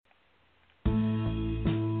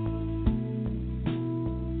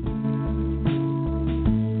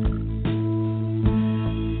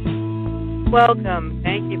Welcome.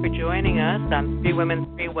 Thank you for joining us on Three Women,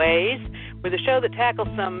 Three Ways. We're the show that tackles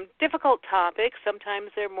some difficult topics.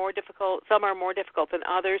 Sometimes they're more difficult. Some are more difficult than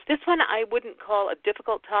others. This one I wouldn't call a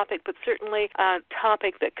difficult topic, but certainly a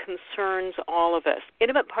topic that concerns all of us.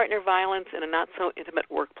 Intimate partner violence in a not-so-intimate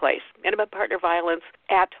workplace. Intimate partner violence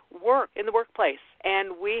at work, in the workplace.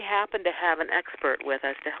 And we happen to have an expert with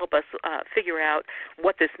us to help us figure out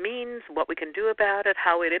what this means, what we can do about it,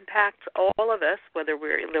 how it impacts all of us, whether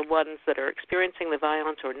we're the ones that are experiencing the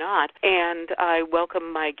violence or not. And I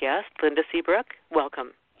welcome my guest, Linda Seabrook.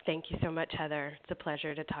 Welcome. Thank you so much, Heather. It's a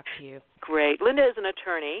pleasure to talk to you. Great. Linda is an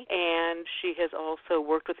attorney, and she has also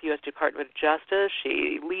worked with the U.S. Department of Justice.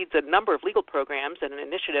 She leads a number of legal programs and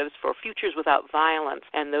initiatives for Futures Without Violence,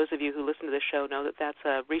 and those of you who listen to the show know that that's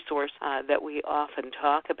a resource that we often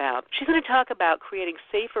talk about. She's going to talk about creating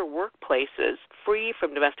safer workplaces free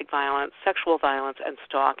from domestic violence, sexual violence, and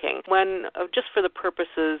stalking. When, just for the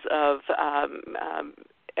purposes of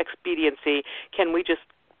expediency, can we just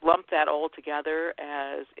lump that all together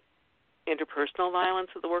as interpersonal violence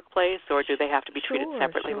at the workplace, or do they have to be treated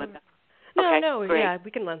separately, Linda? No, great. Yeah, we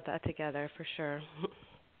can lump that together for sure.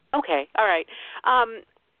 Okay, all right.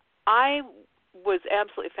 I was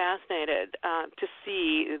absolutely fascinated to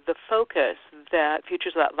see the focus that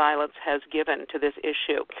Futures Without Violence has given to this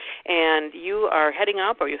issue. And you are heading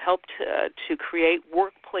up, or you helped to create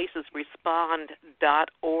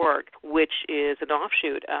workplacesrespond.org, which is an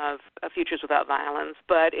offshoot of Futures Without Violence,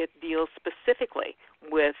 but it deals specifically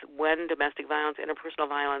with when domestic violence, interpersonal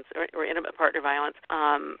violence, or intimate partner violence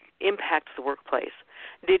impacts the workplace.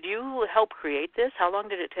 Did you help create this? How long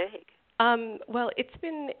did it take? Well, it's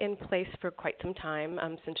been in place for quite some time,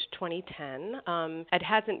 since 2010. It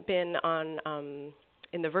hasn't been on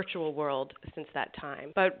in the virtual world since that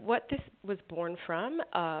time. But what this was born from,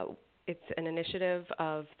 it's an initiative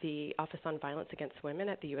of the Office on Violence Against Women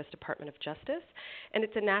at the U.S. Department of Justice, and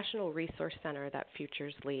it's a national resource center that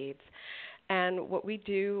Futures leads. And what we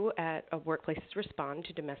do at Workplaces Respond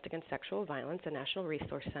to Domestic and Sexual Violence, a national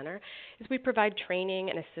resource center, is we provide training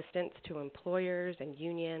and assistance to employers and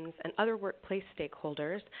unions and other workplace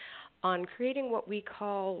stakeholders on creating what we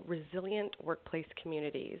call resilient workplace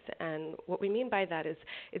communities. And what we mean by that is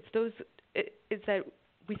that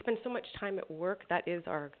we spend so much time at work, that is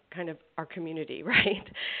our community, right?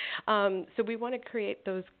 So we want to create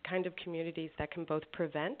those kind of communities that can both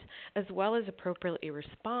prevent as well as appropriately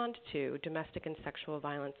respond to domestic and sexual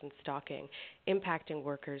violence and stalking impacting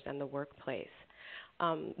workers and the workplace.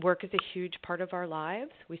 Work is a huge part of our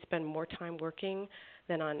lives. We spend more time working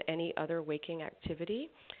than on any other waking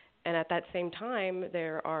activity. And at that same time,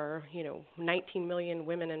 there are, 19 million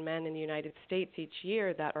women and men in the United States each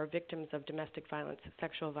year that are victims of domestic violence,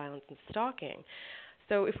 sexual violence, and stalking.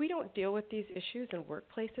 So if we don't deal with these issues in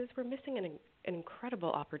workplaces, we're missing an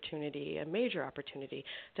incredible opportunity, a major opportunity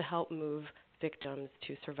to help move victims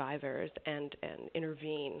to survivors and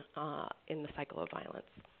intervene in the cycle of violence.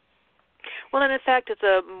 Well, and in fact, it's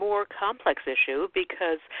a more complex issue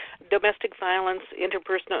because domestic violence,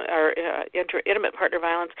 interpersonal or intimate partner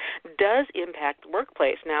violence does impact the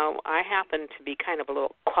workplace. Now, I happen to be kind of a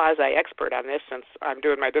little quasi-expert on this since I'm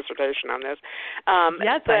doing my dissertation on this.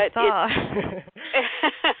 Yes, I saw.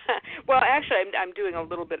 Well, actually, I'm doing a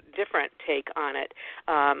little bit different take on it.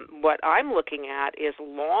 What I'm looking at is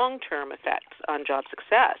long-term effects on job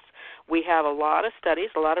success. We have a lot of studies,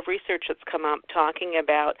 a lot of research that's come up talking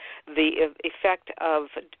about the effect of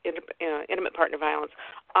intimate partner violence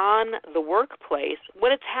on the workplace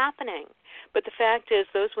when it's happening. But the fact is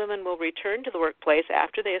those women will return to the workplace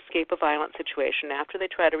after they escape a violent situation, after they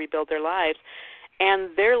try to rebuild their lives,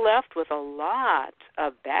 and they're left with a lot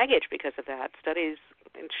of baggage because of that. Studies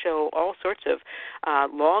show all sorts of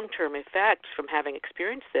long-term effects from having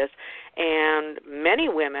experienced this. And many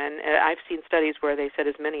women, I've seen studies where they said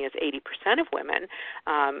as many as 80% of women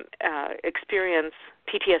experience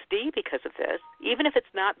PTSD because of this, even if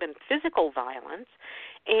it's not been physical violence.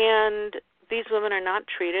 And these women are not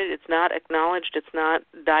treated, it's not acknowledged, it's not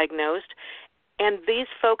diagnosed. And these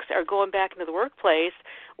folks are going back into the workplace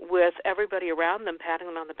with everybody around them patting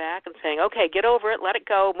them on the back and saying, okay, get over it, let it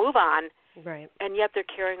go, move on. Right. And yet they're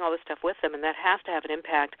carrying all this stuff with them, and that has to have an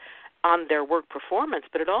impact on their work performance,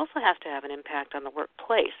 but it also has to have an impact on the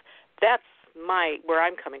workplace. That's where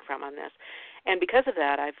I'm coming from on this. And because of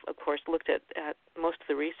that, I've, of course, looked at most of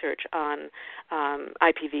the research on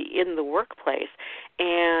IPV in the workplace,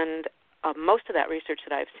 and most of that research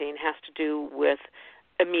that I've seen has to do with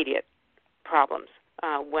immediate problems.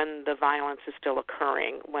 When the violence is still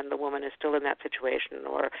occurring, when the woman is still in that situation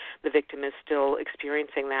or the victim is still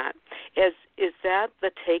experiencing that. Is that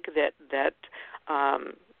the take that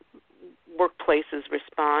workplaces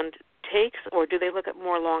respond takes, or do they look at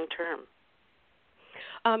more long term?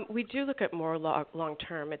 We do look at more long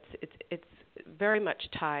term. It's very much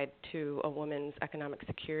tied to a woman's economic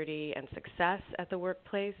security and success at the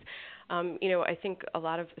workplace. I think a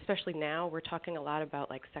lot of, especially now, we're talking a lot about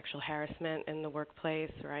like sexual harassment in the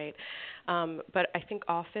workplace, right? But I think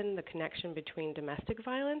often the connection between domestic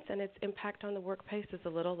violence and its impact on the workplace is a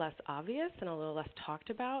little less obvious and a little less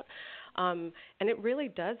talked about. And it really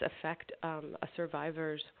does affect a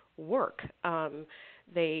survivor's work.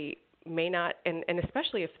 They may not, and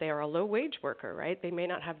especially if they are a low-wage worker, right? They may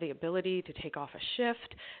not have the ability to take off a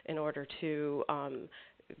shift in order to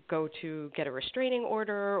go to get a restraining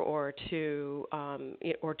order or to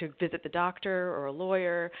visit the doctor or a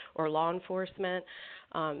lawyer or law enforcement.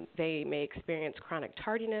 They may experience chronic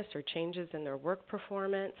tardiness or changes in their work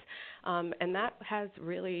performance, and that has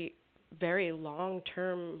really very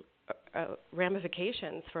long-term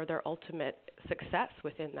ramifications for their ultimate success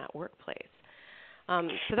within that workplace.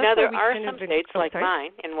 So now, there are some states like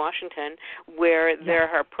mine in Washington where there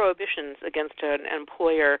are prohibitions against an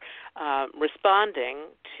employer responding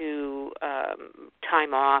to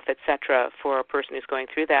time off, et cetera, for a person who's going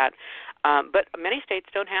through that. But many states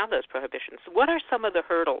don't have those prohibitions. What are some of the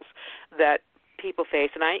hurdles that people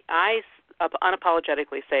face? And I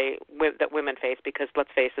unapologetically say that women face, because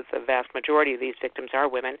let's face it, the vast majority of these victims are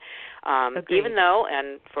women. Even though,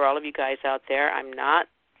 and for all of you guys out there, I'm not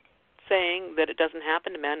saying that it doesn't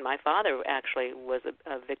happen to men. My father actually was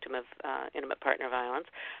a victim of intimate partner violence.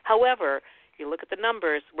 However, you look at the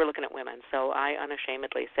numbers, we're looking at women. So I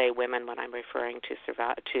unashamedly say women when I'm referring to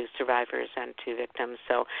survivors and to victims.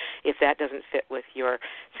 So if that doesn't fit with your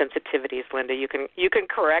sensitivities, Linda, you can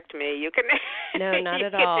correct me. You can no, not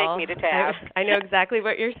at all. You can take me to task. I know exactly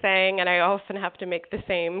what you're saying, and I often have to make the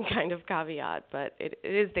same kind of caveat, but it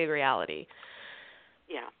is the reality.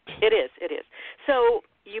 Yeah, it is. It is. So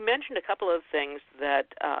you mentioned a couple of things that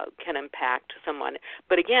can impact someone,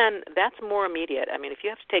 but again, that's more immediate. I mean, if you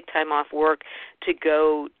have to take time off work to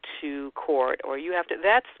go to court, or you have to,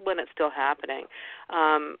 that's when it's still happening.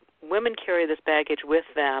 Women carry this baggage with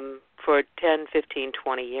them for 10, 15,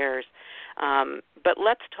 20 years. But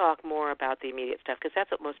let's talk more about the immediate stuff, because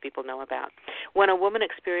that's what most people know about. When a woman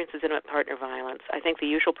experiences intimate partner violence, I think the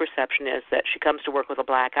usual perception is that she comes to work with a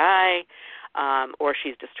black eye, or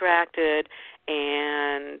she's distracted,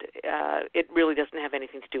 and it really doesn't have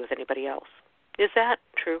anything to do with anybody else. Is that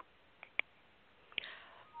true?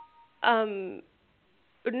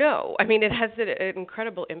 No. I mean, it has an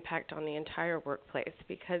incredible impact on the entire workplace,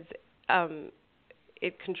 because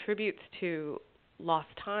it contributes to lost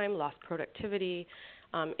time, lost productivity,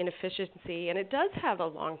 inefficiency, and it does have a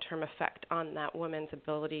long-term effect on that woman's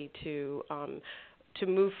ability to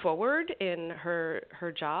move forward in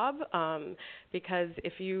her job, because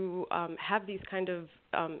if you have these kind of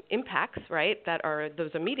impacts, right, that are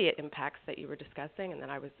those immediate impacts that you were discussing, and that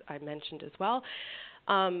I mentioned as well,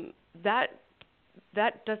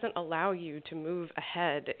 that doesn't allow you to move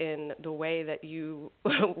ahead in the way that you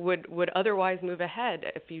would otherwise move ahead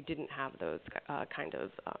if you didn't have those kind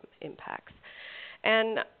of impacts.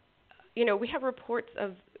 And, we have reports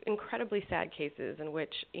of incredibly sad cases in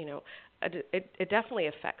which, it definitely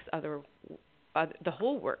affects the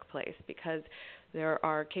whole workplace, because there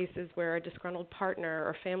are cases where a disgruntled partner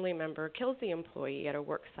or family member kills the employee at a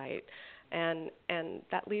work site, and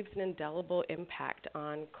that leaves an indelible impact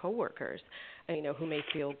on coworkers, who may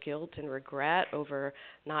feel guilt and regret over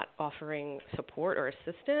not offering support or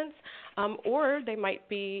assistance, or they might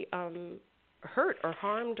be hurt or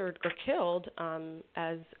harmed or killed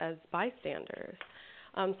as bystanders.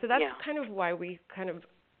 So that's kind of why we kind of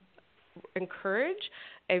encourage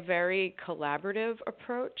a very collaborative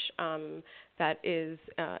approach that is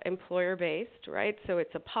employer-based, right? So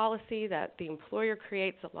it's a policy that the employer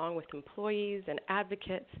creates along with employees and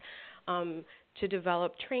advocates to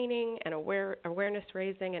develop training and awareness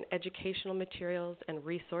raising and educational materials and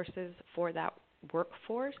resources for that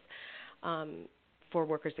workforce for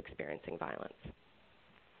workers experiencing violence.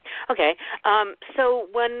 Okay, so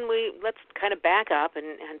let's kind of back up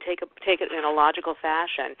and take it in a logical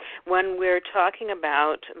fashion. When we're talking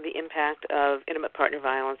about the impact of intimate partner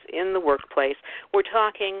violence in the workplace, we're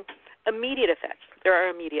talking immediate effects. There are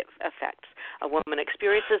immediate effects. A woman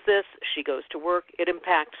experiences this, she goes to work, it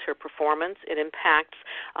impacts her performance, it impacts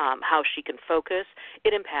how she can focus,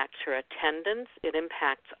 it impacts her attendance, it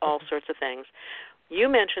impacts all sorts of things. You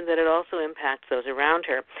mentioned that it also impacts those around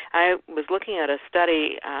her. I was looking at a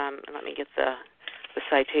study, let me get the the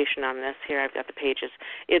citation on this here. I've got the pages.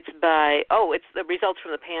 It's the results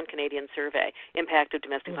from the Pan-Canadian Survey, Impact of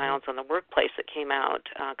Domestic Violence on the Workplace, that came out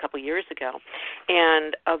a couple years ago.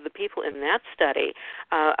 And of the people in that study,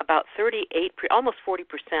 about almost 40%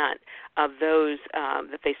 of those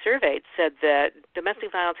that they surveyed said that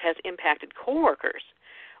domestic violence has impacted coworkers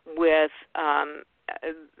with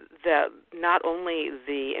not only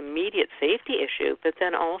the immediate safety issue, but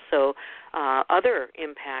then also other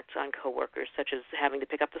impacts on coworkers, such as having to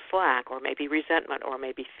pick up the slack, or maybe resentment, or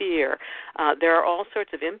maybe fear. There are all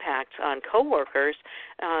sorts of impacts on coworkers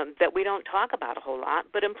that we don't talk about a whole lot,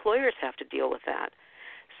 but employers have to deal with that.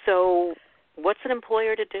 So what's an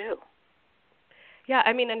employer to do? Yeah,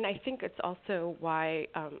 I mean, and I think it's also why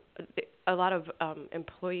a lot of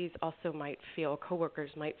employees also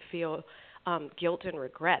coworkers might feel guilt and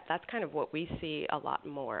regret. That's kind of what we see a lot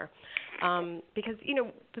more. Because,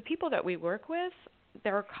 the people that we work with,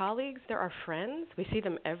 they're our colleagues, they're our friends. We see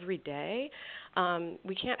them every day.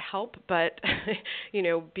 We can't help but,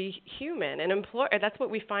 be human. And that's what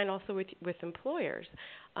we find also with employers.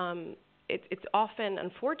 It's often,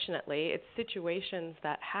 unfortunately, it's situations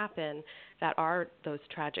that happen that are those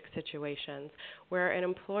tragic situations where an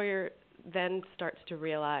employer then starts to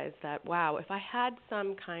realize that, wow, if I had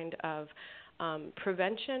some kind of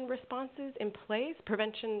prevention responses in place,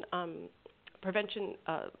 prevention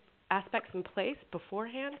aspects in place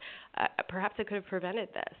beforehand, perhaps I could have prevented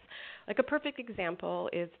this. Like a perfect example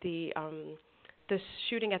is the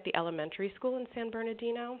shooting at the elementary school in San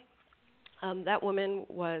Bernardino. That woman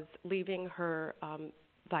was leaving her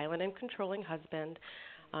violent and controlling husband,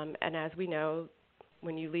 and as we know,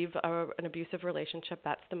 when you leave an abusive relationship,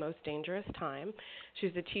 that's the most dangerous time. She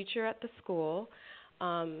was a teacher at the school.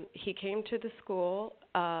 He came to the school,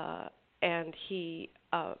 and he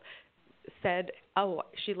said,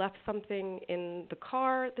 she left something in the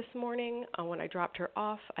car this morning. When I dropped her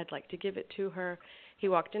off, I'd like to give it to her. He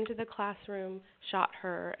walked into the classroom, shot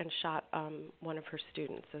her, and shot one of her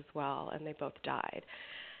students as well, and they both died.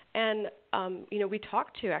 And, we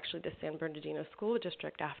talked to actually the San Bernardino School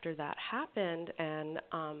District after that happened, and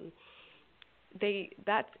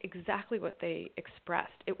that's exactly what they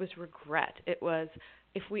expressed. It was regret. It was,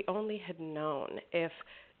 if we only had known, if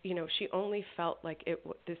she only felt like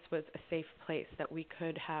this was a safe place, that we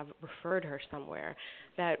could have referred her somewhere,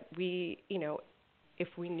 that we, if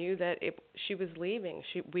we knew that she was leaving,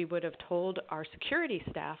 we would have told our security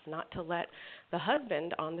staff not to let the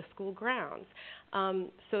husband on the school grounds.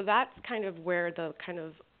 So that's kind of where the kind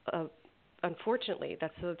of, unfortunately,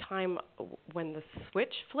 that's the time when the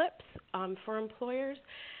switch flips for employers.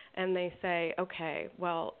 And they say, okay,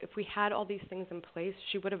 well, if we had all these things in place,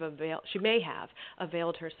 she may have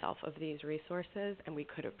availed herself of these resources, and we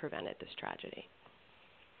could have prevented this tragedy.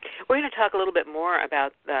 We're going to talk a little bit more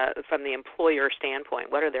about from the employer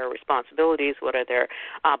standpoint. What are their responsibilities? What are their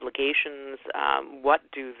obligations? What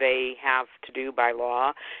do they have to do by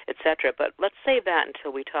law, et cetera? But let's save that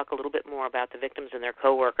until we talk a little bit more about the victims and their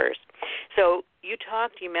coworkers. So you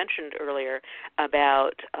mentioned earlier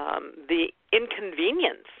about the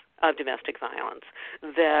inconvenience of domestic violence,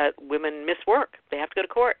 that women miss work. They have to go to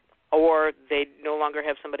court, or they no longer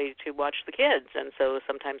have somebody to watch the kids, and so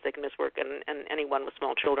sometimes they can miss work, and anyone with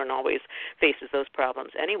small children always faces those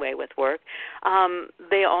problems anyway with work.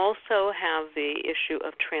 They also have the issue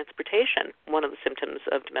of transportation. One of the symptoms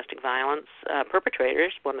of domestic violence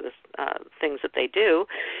perpetrators, one of the things that they do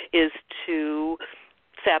is to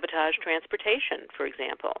sabotage transportation, for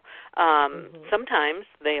example. Sometimes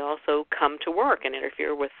they also come to work and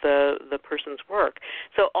interfere with the person's work.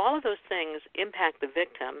 So all of those things impact the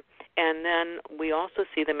victim, and then we also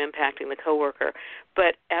see them impacting the coworker.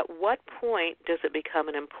 But at what point does it become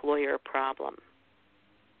an employer problem?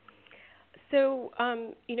 So,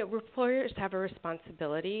 employers have a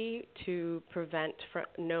responsibility to prevent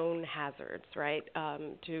known hazards, right?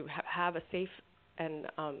 To have a safe and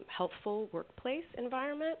healthful workplace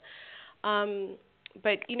environment.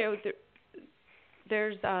 But,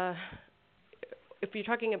 there's if you're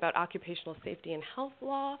talking about occupational safety and health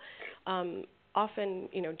law, often,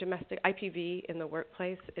 domestic IPV in the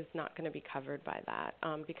workplace is not going to be covered by that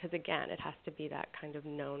because, again, it has to be that kind of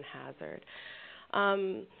known hazard.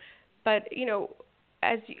 But,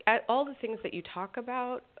 all the things that you talk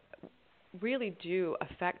about really do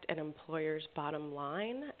affect an employer's bottom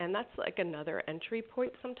line, and that's like another entry point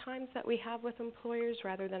sometimes that we have with employers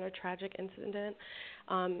rather than a tragic incident.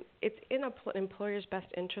 It's in an employer's best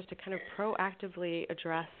interest to kind of proactively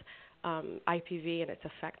address IPV and its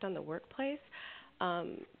effect on the workplace.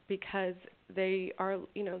 because they are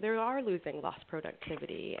losing lost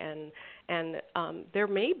productivity, and there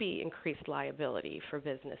may be increased liability for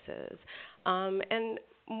businesses, and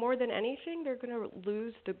more than anything, they're going to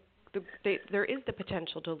lose there is the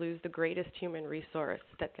potential to lose the greatest human resource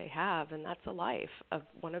that they have, and that's a life of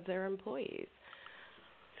one of their employees.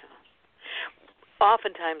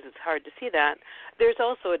 Oftentimes it's hard to see that. There's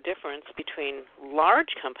also a difference between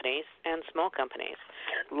large companies and small companies.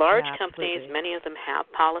 Large companies, many of them have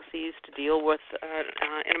policies to deal with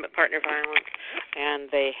intimate partner violence, and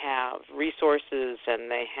they have resources, and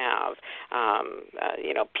they have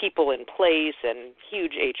people in place and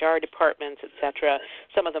huge HR departments, etc.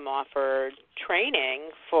 Some of them offer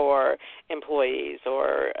training for employees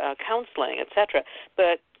or counseling, etc.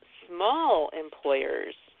 But small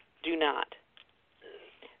employers do not.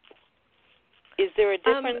 Is there a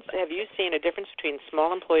difference? Have you seen a difference between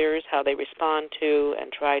small employers, how they respond to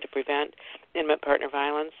and try to prevent intimate partner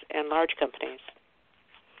violence, and large companies?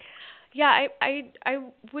 Yeah, I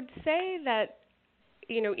would say that,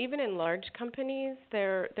 even in large companies,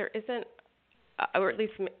 there isn't, or at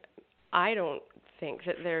least I don't think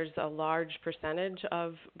that there's a large percentage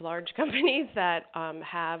of large companies that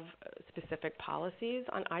have specific policies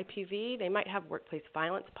on IPV. They might have workplace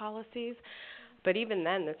violence policies, but even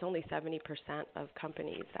then, there's only 70% of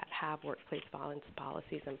companies that have workplace violence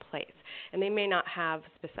policies in place. And they may not have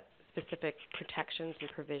specific protections and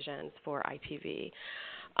provisions for IPV.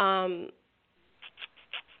 I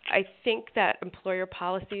think that employer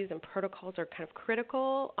policies and protocols are kind of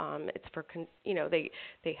critical. It's for, they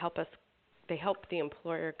help us. They help the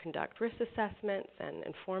employer conduct risk assessments and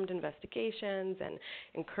informed investigations and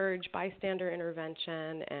encourage bystander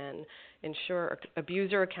intervention and ensure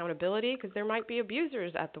abuser accountability, because there might be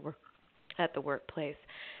abusers at the workplace.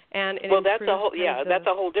 And that's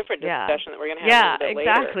a whole different discussion that we're going to have a little bit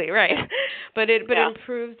exactly later. Right. But it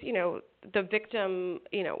improves the victim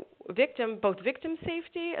both victim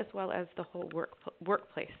safety as well as the whole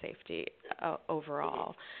workplace safety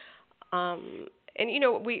overall. And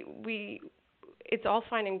we it's all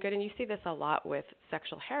fine and good, and you see this a lot with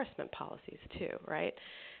sexual harassment policies too, right?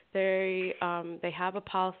 They have a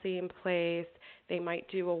policy in place. They might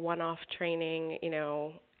do a one-off training,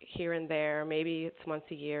 here and there. Maybe it's once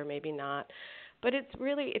a year, maybe not. But it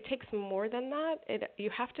takes more than that. You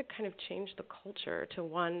have to kind of change the culture to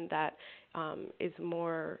one that is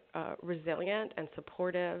more resilient and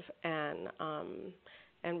supportive and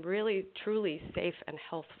really truly safe and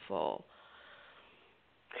healthful.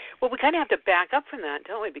 Well, we kind of have to back up from that,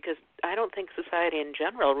 don't we? Because I don't think society in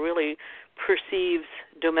general really perceives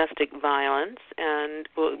domestic violence, and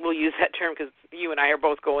we'll use that term because you and I are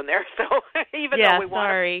both going there. So even though we want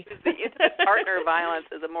to use the intimate partner violence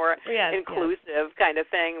as a more inclusive kind of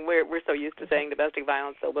thing, we're so used to saying domestic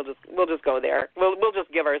violence, so we'll just go there. We'll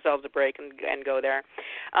just give ourselves a break and go there.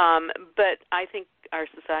 But I think our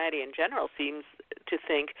society in general seems to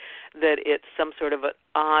think that it's some sort of an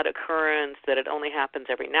odd occurrence, that it only happens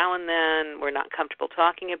every now and then. We're not comfortable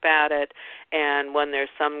talking about it. And when there's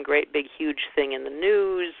some great big huge thing in the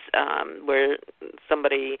news where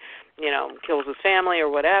somebody, kills his family or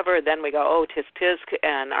whatever, then we go, oh, tisk tisk,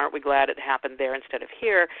 and aren't we glad it happened there instead of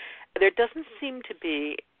here? There doesn't seem to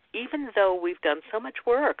be, even though we've done so much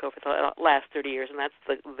work over the last 30 years, and that's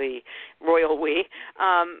the royal we,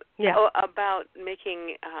 about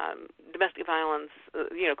making domestic violence,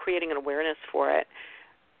 creating an awareness for it.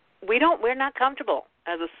 We're not comfortable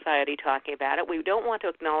as a society talking about it. We don't want to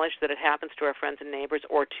acknowledge that it happens to our friends and neighbors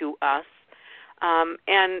or to us.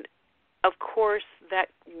 And, of course, that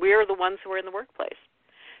we're the ones who are in the workplace.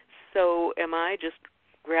 So am I just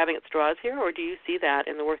grabbing at straws here, or do you see that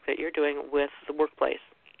in the work that you're doing with the workplace?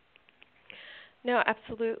 No,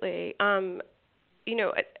 absolutely.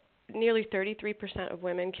 Nearly 33% of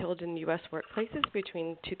women killed in U.S. workplaces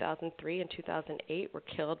between 2003 and 2008 were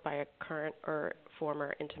killed by a current or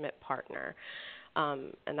former intimate partner,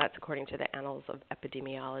 and that's according to the Annals of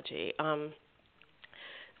Epidemiology.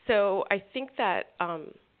 So I think that,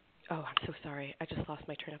 I'm so sorry. I just lost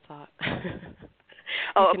my train of thought.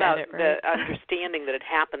 About the understanding that it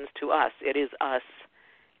happens to us. It is us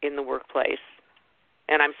in the workplace.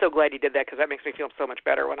 And I'm so glad you did that, because that makes me feel so much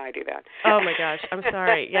better when I do that. Oh, my gosh. I'm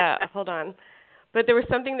sorry. Yeah, hold on. But there was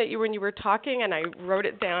something that when you were talking, and I wrote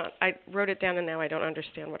it down, and now I don't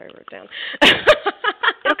understand what I wrote down.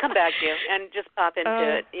 come back to you and just pop into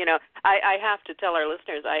it. I have to tell our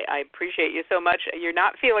listeners I appreciate you so much. You're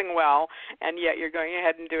not feeling well, and yet you're going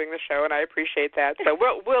ahead and doing the show, and I appreciate that. So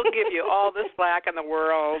we'll give you all the slack in the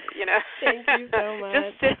world. Thank you so much.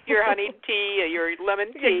 Just sip your honey tea, your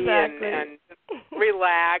lemon tea, exactly. and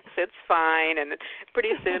relax. It's fine, and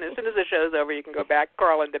pretty soon, as the show's over, you can go back,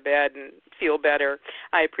 crawl into bed, and feel better.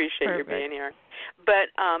 I appreciate your being here. But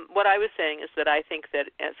what I was saying is that I think that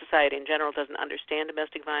society in general doesn't understand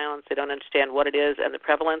domestic violence. They don't understand what it is and the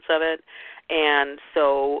prevalence of it. And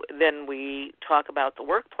so then we talk about the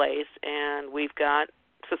workplace, and we've got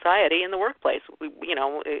society in the workplace.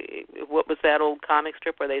 What was that old comic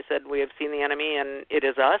strip where they said, we have seen the enemy and it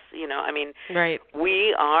is us? Right.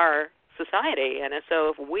 We are society, and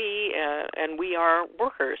so if we are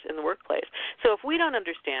workers in the workplace. So if we don't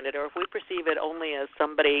understand it, or if we perceive it only as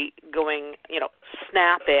somebody going,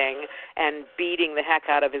 snapping and beating the heck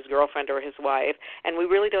out of his girlfriend or his wife, and we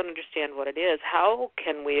really don't understand what it is, how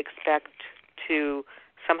can we expect to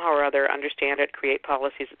somehow or other understand it, create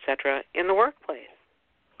policies, etc., in the workplace?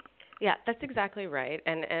 Yeah, that's exactly right,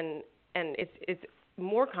 and it's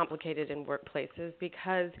more complicated in workplaces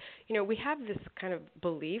because, we have this kind of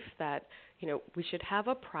belief that, we should have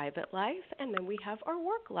a private life and then we have our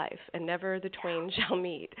work life and never the twain shall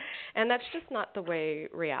meet. And that's just not the way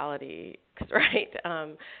reality is, right?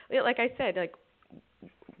 Like I said,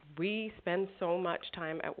 we spend so much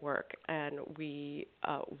time at work, and we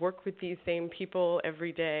work with these same people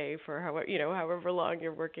every day for however long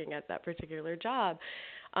you're working at that particular job.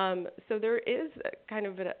 So there is kind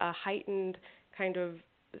of a heightened kind of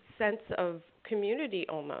sense of community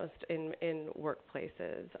almost in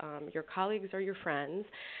workplaces. Your colleagues are your friends,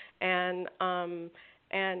 and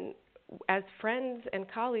as friends and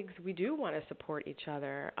colleagues, we do want to support each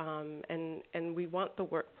other, and we want the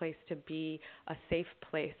workplace to be a safe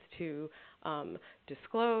place to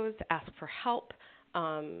disclose, ask for help,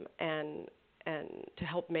 and to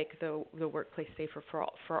help make the workplace safer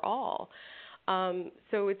for all.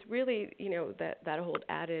 So it's really, that whole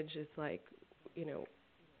adage is like,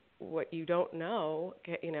 what you don't know,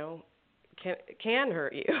 can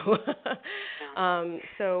hurt you.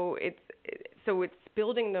 So it's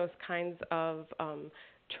building those kinds of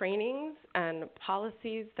trainings and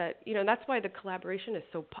policies that, that's why the collaboration is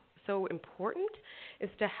so important, is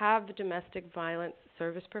to have the domestic violence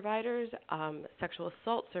service providers, sexual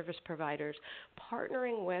assault service providers,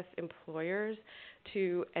 partnering with employers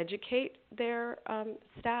to educate their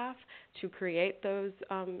staff, to create those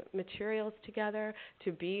materials together,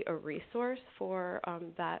 to be a resource for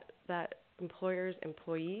that employer's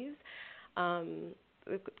employees.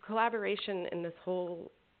 Collaboration in this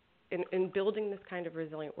whole in building this kind of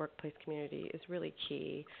resilient workplace community is really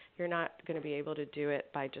key. You're not going to be able to do it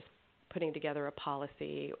by just putting together a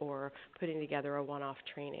policy or putting together a one-off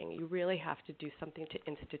training. You really have to do something to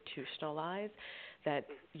institutionalize that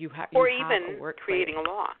you have a workplace. Creating a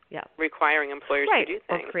law, yeah, requiring employers right. to do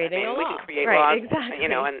things. Or creating a law. We can create right, laws, exactly.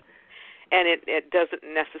 And it doesn't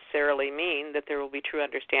necessarily mean that there will be true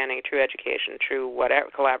understanding, true education, true whatever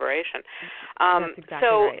collaboration. That's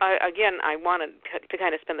exactly right. Again, I wanted to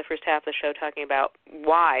kind of spend the first half of the show talking about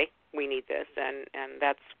why we need this, and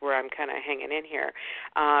that's where I'm kind of hanging in here.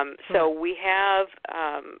 So we have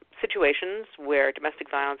situations where domestic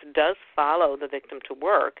violence does follow the victim to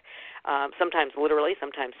work, sometimes literally,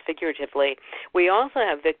 sometimes figuratively. We also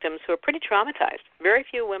have victims who are pretty traumatized. Very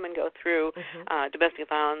few women go through domestic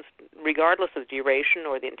violence, regardless of the duration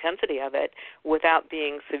or the intensity of it, without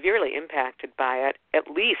being severely impacted by it, at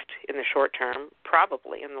least in the short term,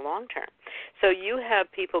 probably in the long term. So you have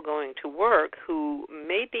people going to work who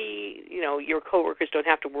maybe, your coworkers don't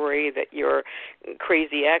have to worry that your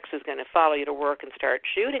crazy ex is going to follow you to work and start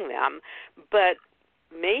shooting them, but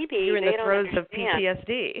maybe you're in the throes of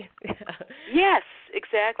PTSD. Yes,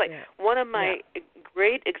 exactly. Yeah. One of my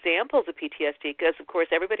great examples of PTSD, because, of course,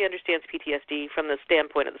 everybody understands PTSD from the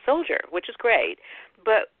standpoint of the soldier, which is great,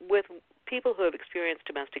 but with people who have experienced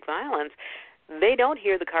domestic violence, they don't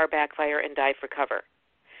hear the car backfire and dive for cover.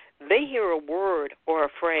 They hear a word or a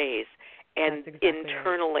phrase, and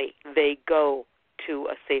internally they go to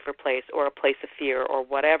a safer place or a place of fear or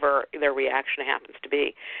whatever their reaction happens to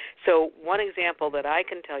be. So one example that I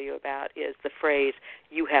can tell you about is the phrase,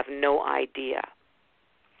 "you have no idea."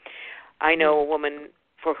 I know a woman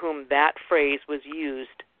for whom that phrase was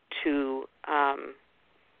used to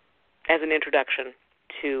as an introduction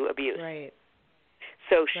to abuse. Right.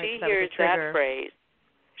 So she hears that phrase.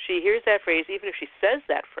 She hears that phrase, even if she says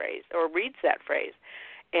that phrase or reads that phrase,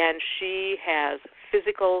 and she has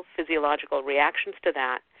physiological reactions to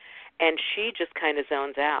that, and she just kind of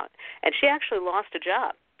zones out. And she actually lost a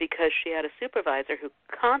job because she had a supervisor who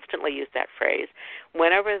constantly used that phrase.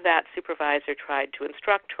 Whenever that supervisor tried to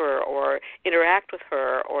instruct her or interact with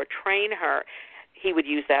her or train her, he would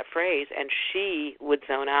use that phrase, and she would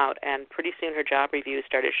zone out. And pretty soon her job reviews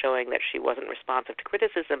started showing that she wasn't responsive to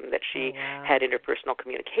criticism, that she had interpersonal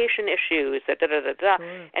communication issues,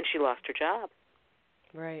 and she lost her job.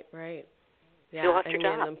 Right. Yeah, she lost her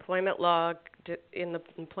job. In the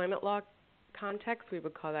employment law context, we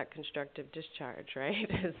would call that constructive discharge, right?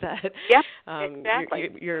 Is that exactly.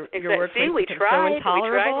 Your exactly. workplace we becomes tried, so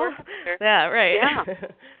intolerable? Yeah, right.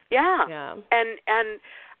 Yeah. And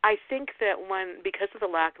I think that because of the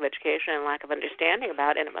lack of education and lack of understanding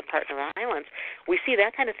about intimate partner violence, we see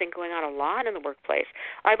that kind of thing going on a lot in the workplace.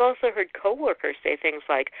 I've also heard coworkers say things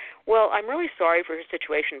like, well, I'm really sorry for her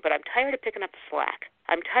situation, but I'm tired of picking up the slack.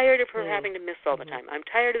 I'm tired of her having to miss all the time. I'm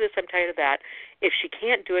tired of this, I'm tired of that. If she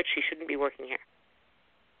can't do it, she shouldn't be working here.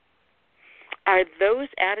 Are those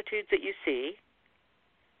attitudes that you see,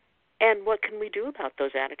 and what can we do about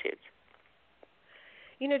those attitudes?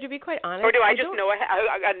 To be quite honest, or do I just know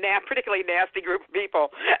a particularly nasty group of people?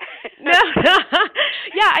 No,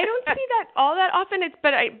 yeah, I don't see that all that often.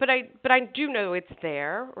 But I do know it's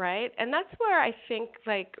there, right? And that's where I think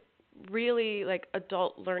really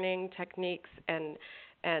adult learning techniques and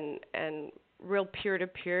real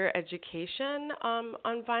peer-to-peer education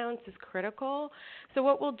on violence is critical. So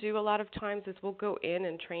what we'll do a lot of times is we'll go in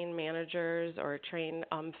and train managers or train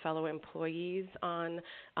fellow employees on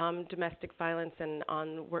domestic violence and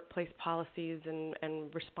on workplace policies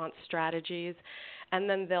and response strategies. And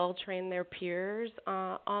then they'll train their peers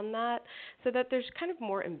on that so that there's kind of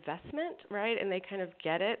more investment, right? And they kind of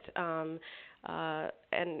get it. And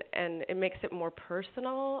it makes it more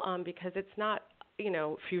personal because it's not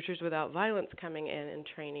Futures Without Violence coming in and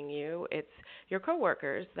training you. It's your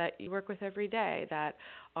coworkers that you work with every day that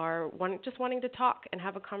are just wanting to talk and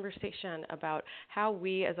have a conversation about how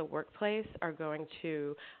we as a workplace are going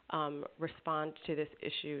to respond to this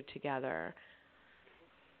issue together.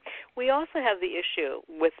 We also have the issue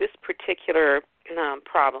with this particular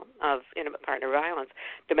problem of intimate partner violence,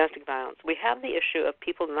 domestic violence. We have the issue of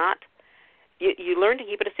people not you learn to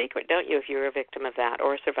keep it a secret, don't you, if you're a victim of that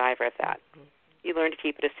or a survivor of that. Mm-hmm. You learn to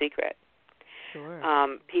keep it a secret.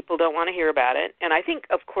 Sure. People don't want to hear about it. And I think,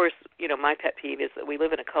 of course, my pet peeve is that we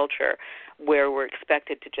live in a culture where we're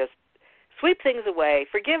expected to just sweep things away,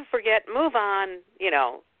 forgive, forget, move on,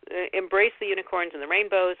 embrace the unicorns and the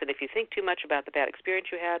rainbows. And if you think too much about the bad experience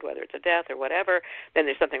you had, whether it's a death or whatever, then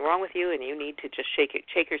there's something wrong with you and you need to just shake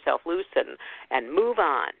yourself loose and move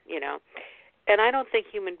on, And I don't think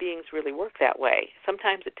human beings really work that way.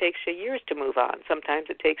 Sometimes it takes you years to move on. Sometimes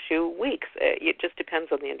it takes you weeks. It just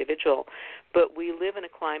depends on the individual. But we live in a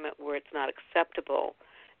climate where it's not acceptable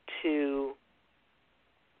to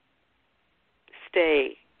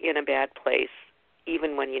stay in a bad place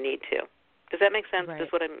even when you need to. Does that make sense? Right.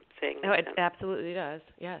 Does what I'm saying make sense? It absolutely does.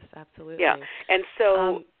 Yes, absolutely. Yeah. And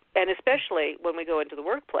so, and especially when we go into the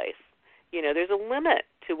workplace, there's a limit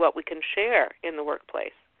to what we can share in the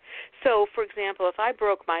workplace. So, for example, if I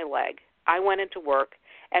broke my leg, I went into work,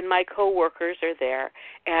 and my coworkers are there,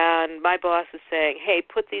 and my boss is saying, "Hey,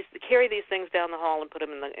 carry these things down the hall and put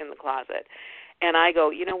them in the closet." And I go,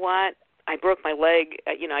 "You know what? I broke my leg.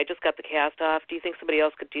 I just got the cast off. Do you think somebody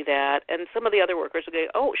else could do that?" And some of the other workers will go,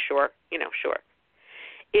 "Oh, sure. Sure."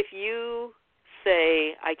 If you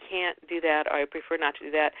say, "I can't do that," or "I prefer not to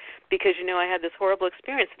do that," because I had this horrible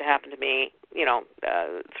experience that happened to me,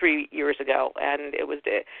 3 years ago, and it was.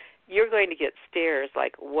 You're going to get stares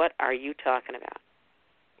like, "What are you talking about?"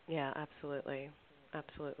 Yeah, absolutely.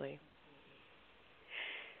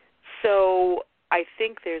 So I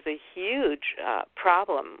think there's a huge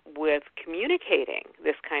problem with communicating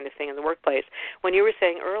this kind of thing in the workplace. When you were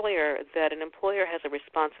saying earlier that an employer has a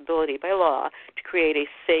responsibility by law to create a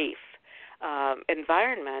safe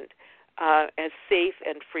environment, as safe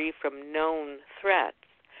and free from known threats,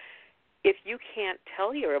 if you can't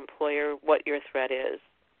tell your employer what your threat is,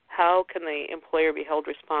 how can the employer be held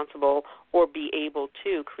responsible or be able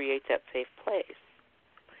to create that safe place?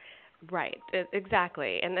 Right,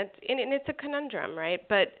 exactly, and it's a conundrum, right?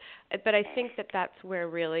 But I think that's where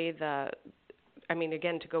really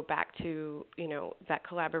again, to go back to that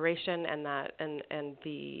collaboration and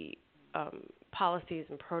the policies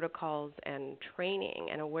and protocols and training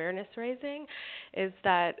and awareness raising, is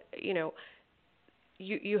that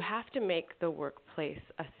you have to make the workplace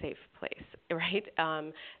a safe place, right?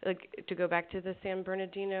 To go back to the San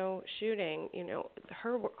Bernardino shooting,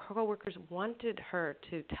 her coworkers wanted her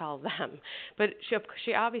to tell them, but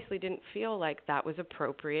she obviously didn't feel like that was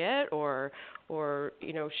appropriate or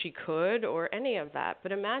she could or any of that.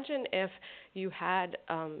 But imagine if you had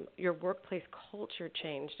your workplace culture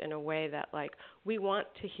changed in a way that, like, we want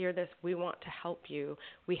to hear this, we want to help you,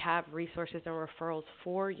 we have resources and referrals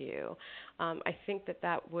for you, I think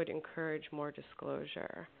that would encourage more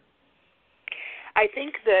disclosure. I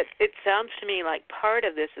think that it sounds to me like part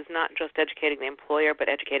of this is not just educating the employer, but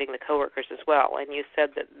educating the coworkers as well. And you said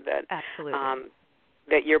that Absolutely.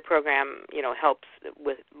 That your program, helps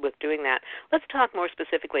with doing that. Let's talk more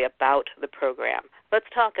specifically about the program. Let's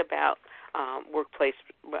talk about workplace.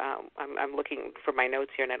 I'm looking for my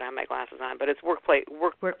notes here, and I don't have my glasses on, but it's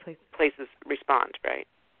workplaces respond, right?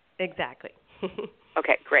 Exactly.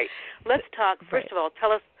 Okay, great. Let's talk. First of all,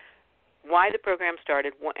 tell us why the program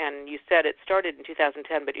started, and you said it started in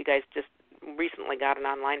 2010, but you guys just recently got an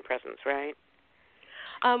online presence, right?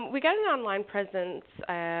 We got an online presence,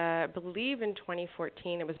 I believe, in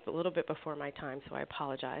 2014. It was a little bit before my time, so I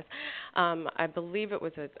apologize. I believe it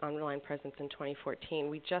was an online presence in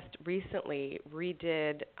 2014. We just recently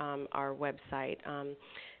redid our website.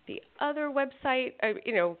 The other website,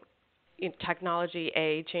 technology,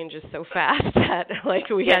 changes so fast that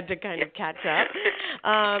we had to kind of catch up.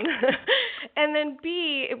 And then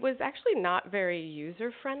B, it was actually not very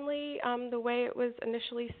user-friendly the way it was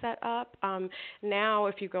initially set up. Now,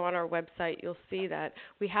 if you go on our website, you'll see that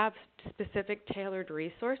we have specific tailored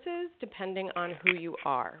resources depending on who you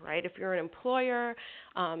are, right? If you're an employer,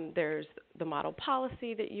 there's the model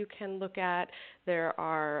policy that you can look at. There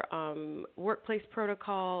are workplace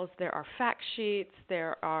protocols. There are fact sheets.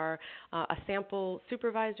 There are a sample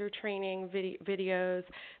supervisor training videos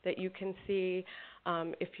that you can see.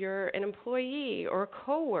 If you're an employee or a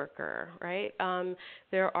coworker, right,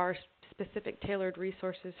 there are specific tailored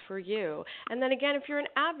resources for you. And then again, if you're an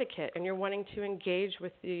advocate and you're wanting to engage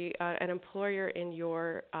with an employer in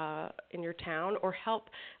your town or help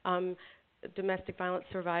domestic violence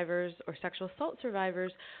survivors or sexual assault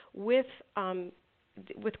survivors with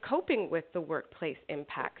coping with the workplace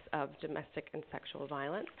impacts of domestic and sexual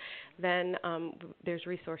violence, then there's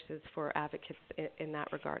resources for advocates in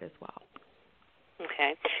that regard as well.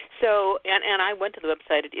 Okay. So, and I went to the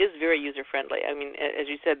website. It is very user-friendly. I mean, as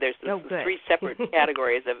you said, there's three separate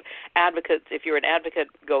categories of advocates. If you're an advocate,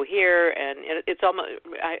 go here. And it's almost,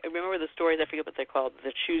 I remember the stories, I forget what they're called,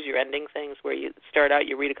 the choose your ending things, where you start out,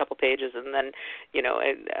 you read a couple pages, and then,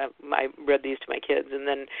 I read these to my kids. And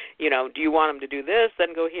then, do you want them to do this?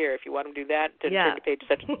 Then go here. If you want them to do that, then turn to page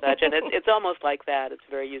such and such. And it's almost like that. It's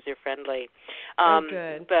very user-friendly.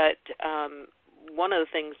 Good. But one of the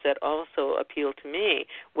things that also appealed to me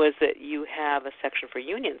was that you have a section for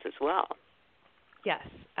unions as well. Yes,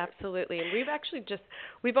 absolutely. And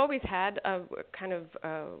we've always had a kind of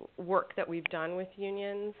work that we've done with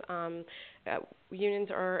unions. Unions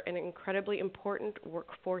are an incredibly important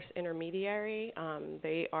workforce intermediary.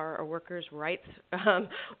 They are a workers' rights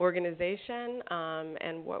organization.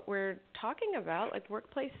 And what we're talking about, like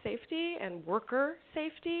workplace safety and worker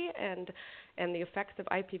safety and the effects of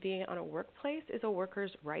IPV on a workplace, is a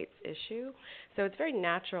workers' rights issue. So it's very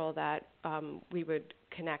natural that we would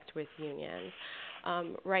connect with unions.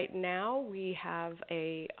 Right now, we have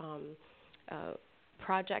a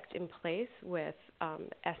project in place with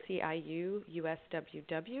SEIU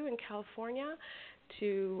USWW in California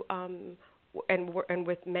and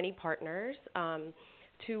with many partners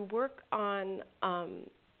to work on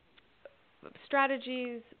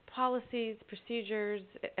strategies, policies, procedures,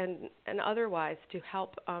 and otherwise to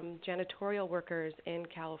help janitorial workers in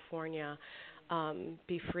California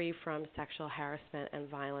be free from sexual harassment and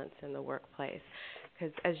violence in the workplace.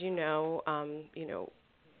 Because as you know,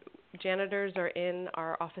 janitors are in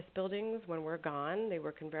our office buildings when we're gone. They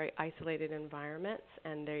work in very isolated environments,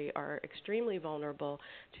 and they are extremely vulnerable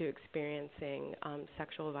to experiencing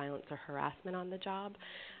sexual violence or harassment on the job.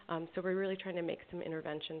 So we're really trying to make some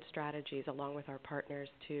intervention strategies along with our partners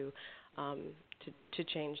to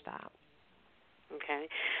change that. Okay.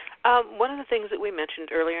 One of the things that we mentioned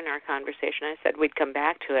earlier in our conversation, I said we'd come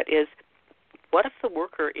back to it, is what if the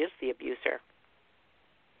worker is the abuser?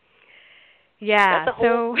 Yeah, that's a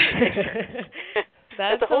whole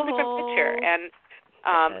that's a whole different picture. And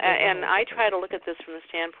I try to look at this from the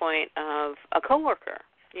standpoint of a coworker.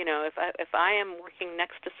 If I am working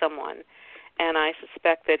next to someone and I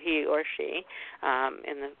suspect that he or she,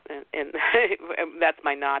 that's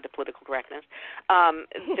my nod to political correctness,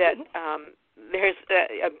 that there's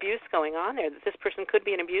abuse going on there, that this person could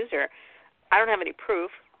be an abuser. I don't have any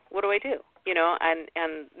proof. What do I do?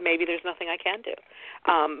 And maybe there's nothing I can do.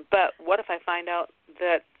 But what if I find out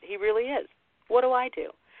that he really is? What do I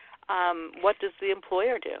do? What does the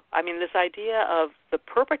employer do? I mean, this idea of the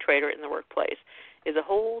perpetrator in the workplace is a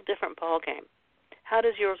whole different ballgame. How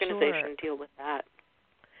does your organization deal with that?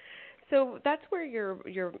 So that's where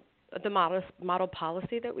the model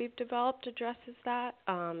policy that we've developed addresses that.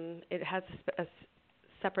 It has a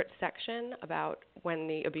separate section about when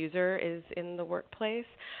the abuser is in the workplace.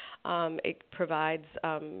 It provides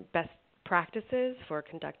best practices for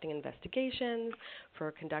conducting investigations,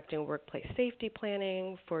 for conducting workplace safety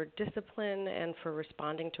planning, for discipline, and for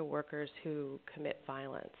responding to workers who commit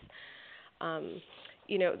violence.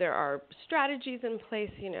 There are strategies in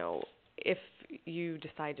place, if you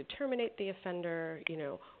decide to terminate the offender,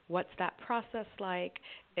 what's that process like?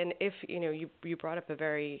 And if, you brought up a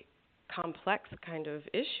very complex kind of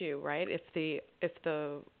issue, right? If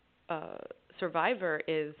the survivor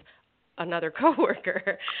is another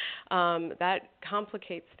coworker, that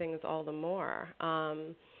complicates things all the more.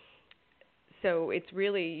 So it's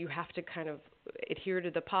really, you have to kind of adhere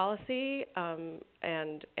to the policy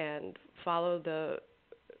and follow the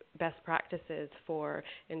best practices for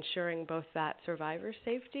ensuring both that survivor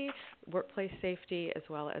safety, workplace safety, as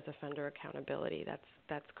well as offender accountability.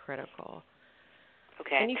 That's critical.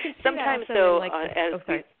 Okay. And you can see sometimes, that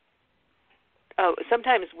though,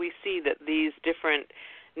 sometimes we see that these different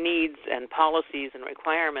needs and policies and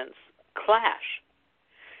requirements clash.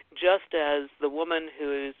 Just as the woman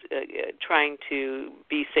who's trying to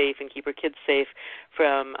be safe and keep her kids safe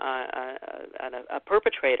from a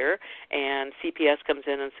perpetrator, and CPS comes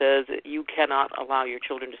in and says, you cannot allow your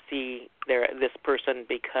children to see this person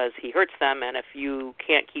because he hurts them, and if you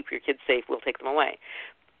can't keep your kids safe, we'll take them away.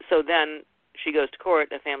 So then she goes to court,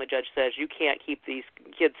 the family judge says, you can't keep these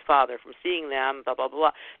kids' father from seeing them, blah, blah,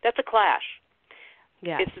 blah. That's a clash.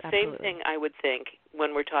 Yes, it's the same thing, I would think,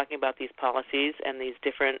 when we're talking about these policies and these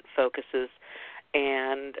different focuses.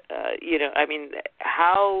 And,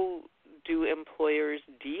 how do employers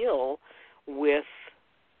deal with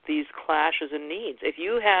these clashes in needs? If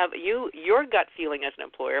you have, your gut feeling as an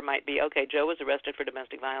employer might be, okay, Joe was arrested for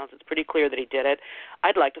domestic violence. It's pretty clear that he did it.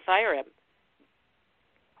 I'd like to fire him.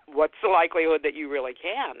 What's the likelihood that you really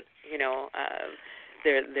can?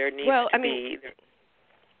 There needs to be.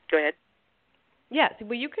 Go ahead. Yes,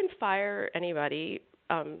 well, you can fire anybody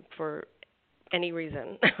for any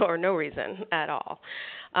reason or no reason at all.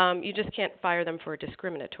 You just can't fire them for a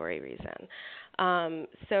discriminatory reason.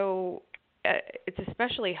 So it's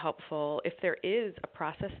especially helpful if there is a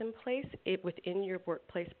process in place within your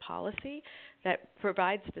workplace policy that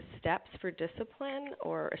provides the steps for discipline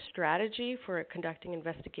or a strategy for conducting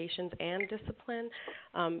investigations and discipline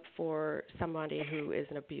for somebody who is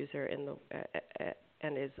an abuser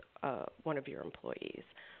and is one of your employees.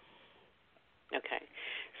 Okay.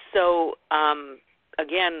 So,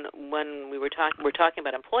 again, when we're talking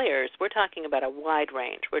about employers, we're talking about a wide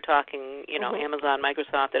range. We're talking, Amazon,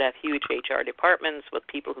 Microsoft that have huge HR departments with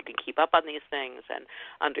people who can keep up on these things and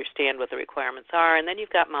understand what the requirements are. And then you've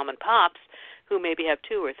got mom and pops who maybe have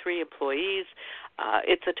 2 or 3 employees.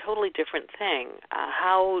 It's a totally different thing.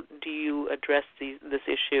 How do you address this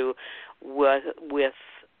issue with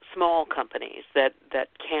small companies that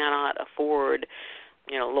cannot afford,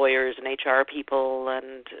 lawyers and HR people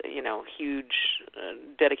and,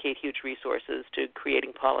 dedicate huge resources to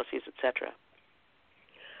creating policies, et cetera?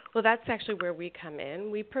 Well, that's actually where we come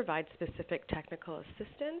in. We provide specific technical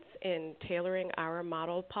assistance in tailoring our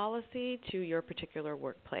model policy to your particular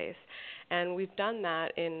workplace. And we've done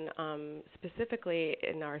that specifically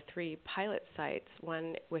in our 3 pilot sites,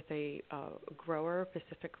 one with a grower,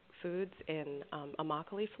 Pacific Foods, in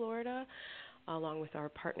Immokalee, Florida, along with our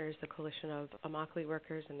partners, the Coalition of Immokalee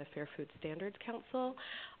Workers and the Fair Food Standards Council,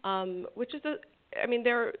 which is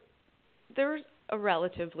there's a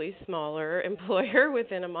relatively smaller employer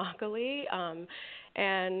within Immokalee,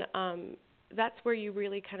 and that's where you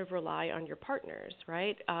really kind of rely on your partners,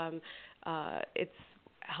 right? It's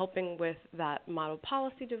helping with that model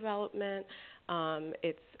policy development.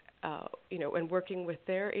 It's and working with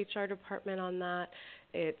their HR department on that.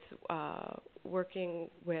 It's working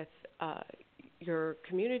with your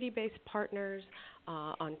community-based partners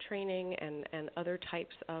on training and other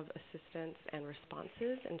types of assistance and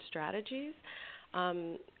responses and strategies.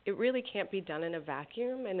 It really can't be done in a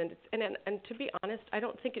vacuum, and to be honest, I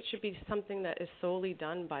don't think it should be something that is solely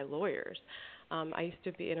done by lawyers. I used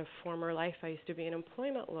to be, in a former life, I used to be an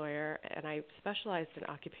employment lawyer, and I specialized in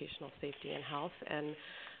occupational safety and health, and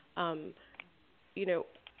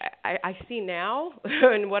I see now,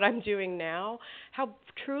 and what I'm doing now, how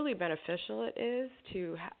truly beneficial it is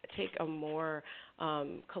to take a more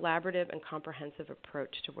collaborative and comprehensive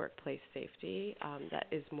approach to workplace safety that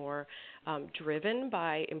is more driven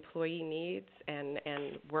by employee needs and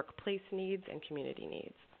workplace needs and community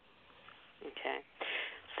needs. Okay.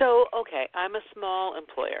 So, I'm a small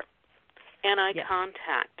employer, and I Yes.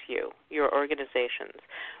 contact you, your organizations.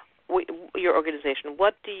 your organization,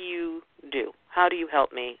 what do you do? How do you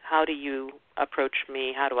help me? How do you approach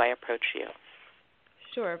me? How do I approach you?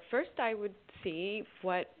 Sure. First, I would see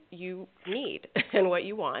what you need and what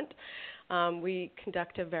you want. We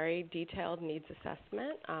conduct a very detailed needs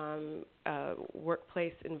assessment,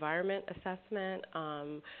 workplace environment assessment,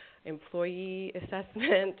 employee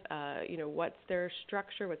assessment, what's their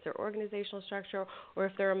structure, what's their organizational structure, or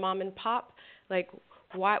if they're a mom and pop, like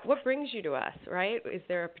what brings you to us, right? Is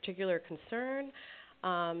there a particular concern?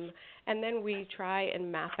 And then we try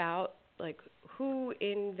and map out like who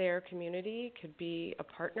in their community could be a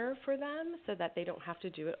partner for them so that they don't have to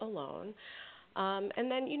do it alone. And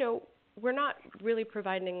then, we're not really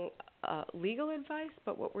providing legal advice,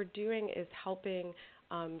 but what we're doing is helping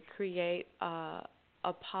create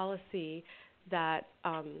a policy that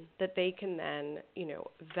they can then,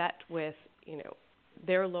 vet with,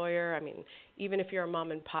 their lawyer. I mean, even if you're a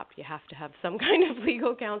mom and pop, you have to have some kind of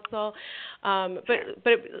legal counsel.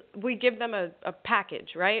 But we give them a package,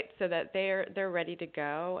 right, so that they're ready to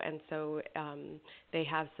go, and so they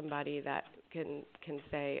have somebody that can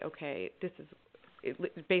say, okay, this is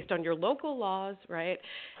based on your local laws, right,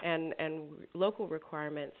 and local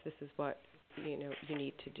requirements. This is what you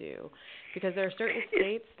need to do, because there are certain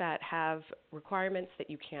states that have requirements that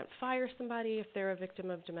you can't fire somebody if they're a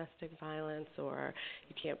victim of domestic violence, or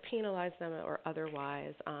you can't penalize them or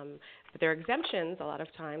otherwise. But there are exemptions a lot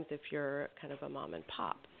of times if you're kind of a mom and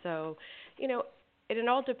pop. So, it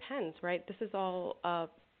all depends, right? This is all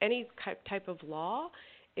any type of law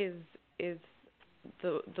is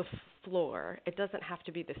the floor. It doesn't have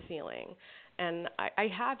to be the ceiling. And I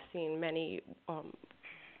have seen many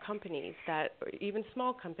companies that, or even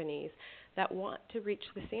small companies, that want to reach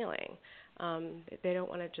the ceiling. They don't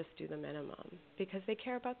want to just do the minimum because they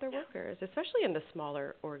care about their workers, especially in the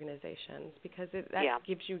smaller organizations, because that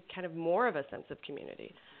gives you kind of more of a sense of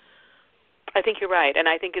community. I think you're right. And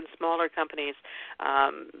I think in smaller companies,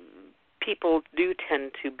 people do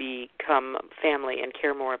tend to become family and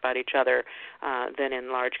care more about each other than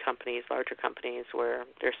in larger companies where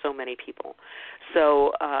there's so many people.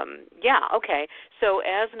 So, okay. So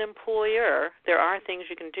as an employer, there are things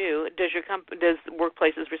you can do. Does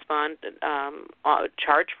workplaces respond,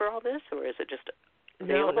 charge for all this, or is it just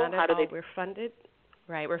available? No, not at all. We're funded.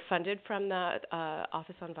 Right. We're funded from the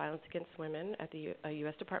Office on Violence Against Women at the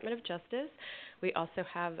U.S. Department of Justice. We also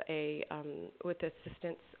have with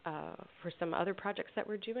assistance for some other projects that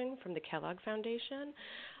we're doing from the Kellogg Foundation.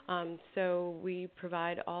 So we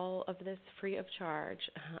provide all of this free of charge.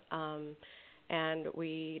 And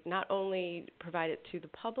we not only provide it to the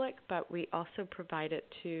public, but we also provide it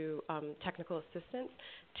to technical assistance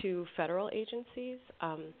to federal agencies.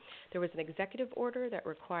 There was an executive order that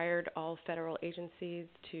required all federal agencies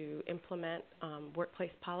to implement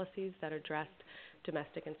workplace policies that addressed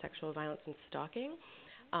domestic and sexual violence and stalking.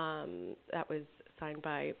 That was signed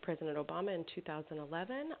by President Obama in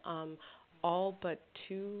 2011. All but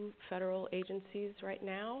 2 federal agencies right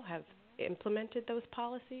now have implemented those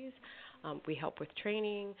policies. We help with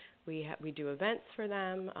training. We do events for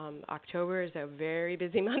them. October is a very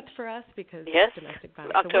busy month for us because it's Domestic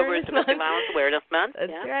Violence October is Domestic Violence Awareness Month.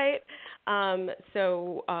 That's right.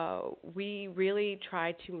 So we really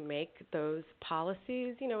try to make those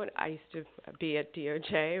policies. When I used to be at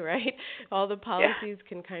DOJ, right? All the policies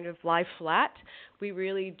can kind of lie flat. We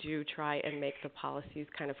really do try and make the policies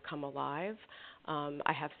kind of come alive.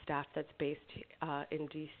 I have staff that's based in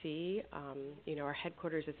D.C. Our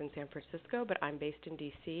headquarters is in San Francisco, but I'm based in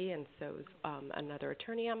D.C., and so is another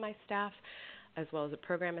attorney on my staff, as well as a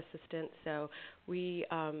program assistant. So we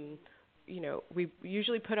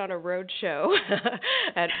usually put on a road show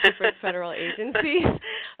at different federal agencies,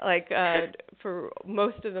 for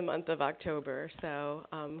most of the month of October. So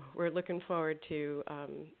we're looking forward to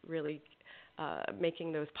really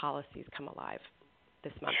making those policies come alive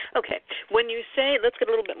this month. Okay. When you say, let's get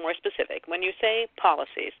a little bit more specific. When you say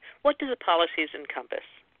policies, what do the policies encompass?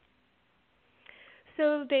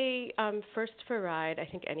 So they first provide, I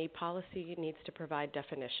think any policy needs to provide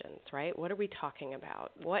definitions, right? What are we talking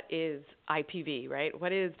about? What is IPV, right?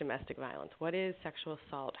 What is domestic violence? What is sexual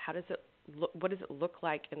assault? What does it look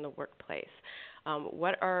like in the workplace?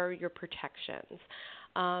 What are your protections?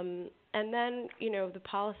 And then, the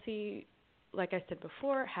policy, like I said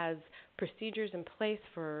before, has procedures in place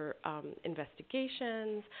for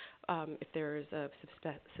investigations, if there's a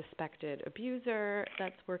suspected abuser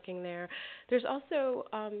that's working there. There's also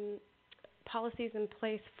policies in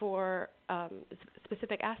place for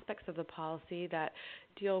specific aspects of the policy that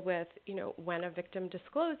deal with, when a victim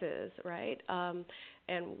discloses, right?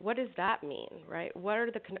 And what does that mean, right? What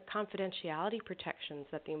are the confidentiality protections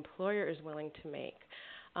that the employer is willing to make?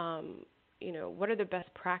 What are the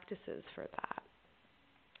best practices for that?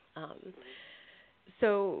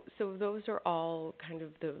 So those are all kind of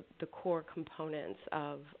the core components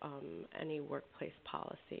of any workplace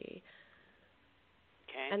policy.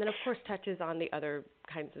 Okay. And then, of course, touches on the other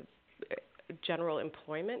kinds of general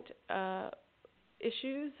employment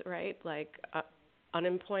issues, right? Like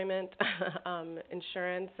unemployment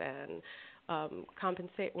insurance and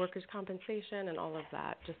workers' compensation and all of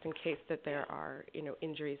that, just in case that there are,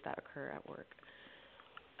 injuries that occur at work.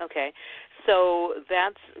 Okay, so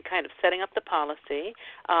that's kind of setting up the policy.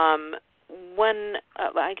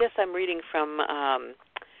 I guess I'm reading from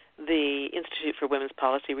the Institute for Women's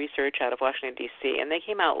Policy Research out of Washington, D.C., and they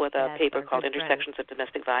came out with a paper called Intersections of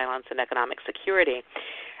Domestic Violence and Economic Security.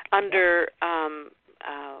 Under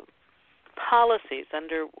policies,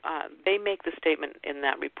 they make the statement in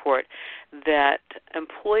that report that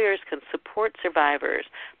employers can support survivors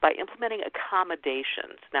by implementing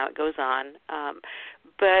accommodations. Now it goes on,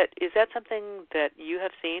 but is that something that you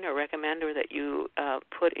have seen or recommend, or that you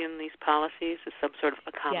put in these policies as some sort of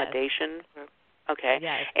accommodation? Yes. Okay.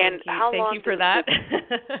 Yes, and how long? Thank you for that.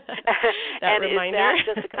 That and reminder. Is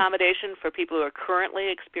that just accommodation for people who are currently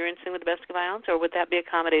experiencing the domestic violence, or would that be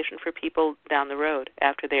accommodation for people down the road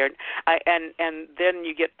after they are? And then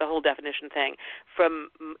you get the whole definition thing.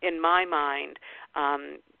 In my mind,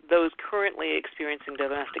 those currently experiencing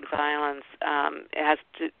domestic violence has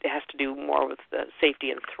to do more with the safety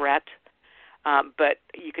and threat. But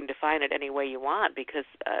you can define it any way you want because,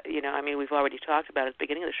 we've already talked about at the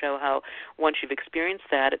beginning of the show how once you've experienced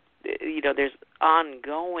that, there's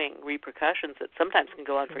ongoing repercussions that sometimes can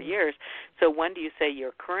go on for years. So when do you say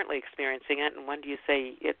you're currently experiencing it, and when do you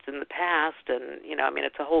say it's in the past? And,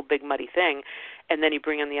 it's a whole big muddy thing. And then you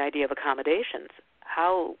bring in the idea of accommodations.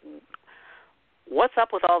 What's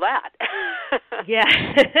up with all that? Yeah.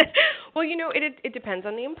 Well, it depends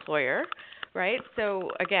on the employer. Right?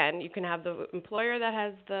 So, again, you can have the employer that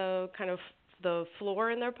has the kind of the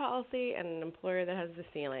floor in their policy and an employer that has the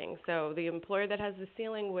ceiling. So the employer that has the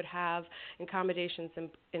ceiling would have accommodations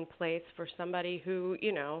in place for somebody who,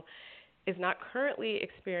 is not currently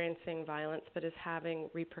experiencing violence but is having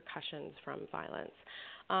repercussions from violence.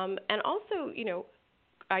 And also,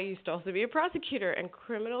 I used to also be a prosecutor, and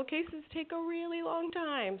criminal cases take a really long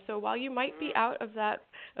time. So while you might be out of that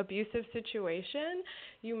abusive situation,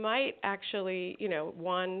 you might actually,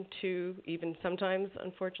 1, 2, even sometimes,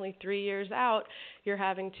 unfortunately, 3 years out, you're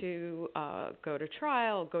having to go to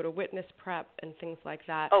trial, go to witness prep, and things like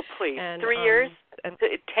that. Oh, please. And, 3 years? 10.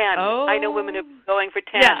 Oh, I know women who are going for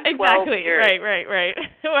 10, yeah, 12 exactly. years. Right.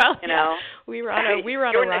 Well, yeah. we run a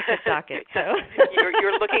rocket docket. So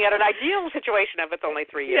you're looking at an ideal situation if it's only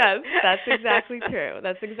 3 years. Yes, that's exactly true.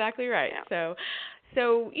 That's exactly right. Yeah.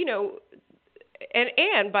 So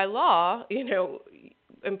and by law,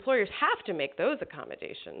 employers have to make those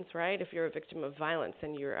accommodations, right? If you're a victim of violence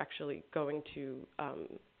and you're actually going to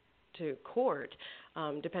court,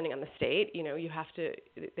 depending on the state,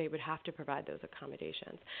 they would have to provide those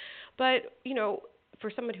accommodations. But,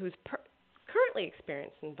 for someone who's currently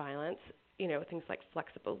experiencing violence, things like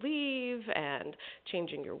flexible leave and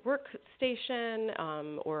changing your workstation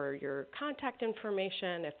or your contact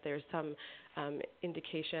information if there's some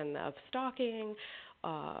indication of stalking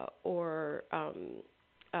or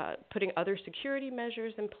putting other security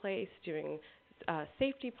measures in place, doing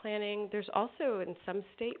safety planning. There's also, in some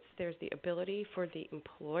states, there's the ability for the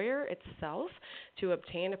employer itself to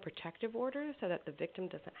obtain a protective order so that the victim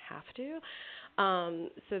doesn't have to,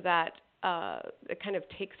 so that it kind of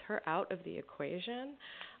takes her out of the equation,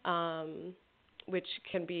 which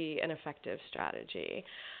can be an effective strategy.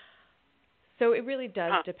 So it really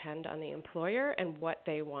does depend on the employer and what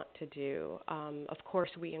they want to do. Of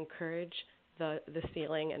course, we encourage the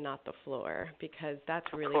ceiling and not the floor, because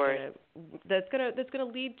that's really gonna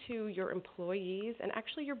lead to your employees and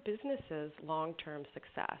actually your business's long-term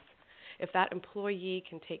success. If that employee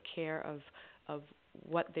can take care of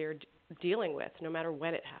what they're dealing with, no matter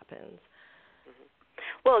when it happens.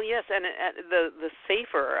 Well, yes, and the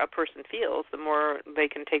safer a person feels, the more they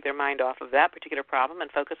can take their mind off of that particular problem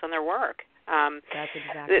and focus on their work. That's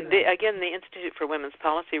exactly right. Again, the Institute for Women's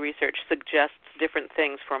Policy Research suggests different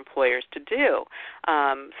things for employers to do,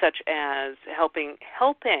 such as helping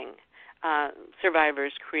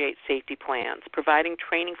survivors create safety plans, providing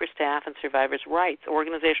training for staff and survivors' rights,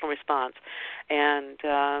 organizational response, and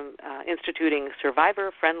instituting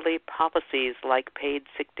survivor-friendly policies like paid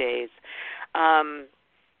sick days.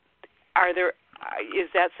 Is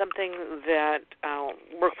that something that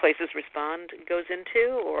Workplaces Respond goes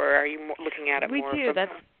into, or are you looking at it more? We do.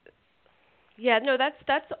 Yeah, no,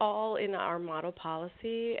 that's all in our model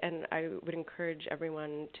policy, and I would encourage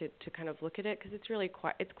everyone to kind of look at it because it's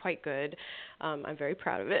quite good. I'm very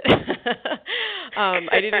proud of it.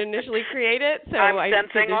 I didn't initially create it, so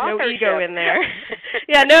sensing there's no authorship. ego in there.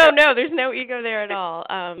 Yeah, no, there's no ego there at all.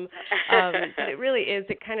 But it really is.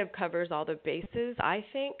 It kind of covers all the bases, I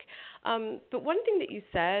think. But one thing that you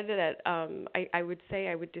said that I would say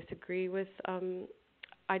I would disagree with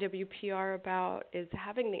IWPR about is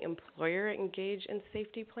having the employer engage in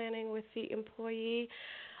safety planning with the employee.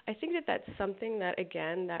 I think that's something that,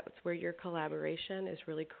 again, that's where your collaboration is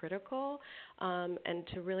really critical, and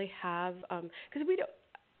to really have, because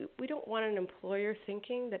we don't want an employer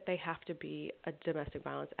thinking that they have to be a domestic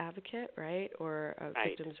violence advocate, right, or a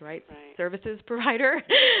victims' rights services provider,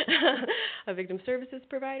 a victim services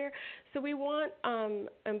provider. So we want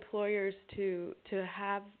employers to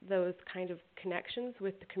have those kind of connections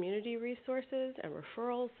with the community resources and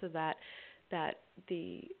referrals, so that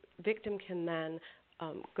the victim can then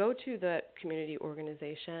go to the community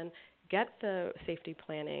organization, get the safety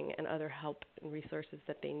planning and other help and resources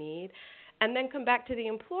that they need, and then come back to the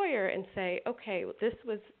employer and say, okay, well, this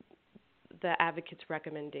was the advocate's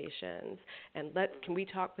recommendations, and can we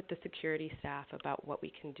talk with the security staff about what we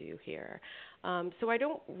can do here? So I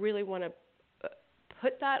don't really want to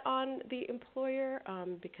put that on the employer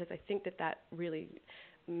because I think that really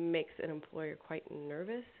makes an employer quite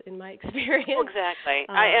nervous, in my experience. Well, exactly.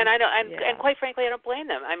 And quite frankly, I don't blame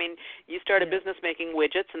them. I mean, you start a business making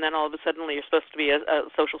widgets, and then all of a sudden you're supposed to be a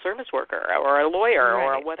social service worker or a lawyer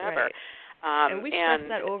or whatever. Right. And we stress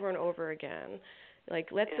that over and over again.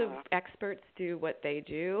 Like, let the experts do what they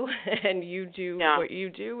do, and you do what you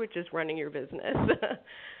do, which is running your business.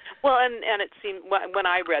 Well, and it seemed, when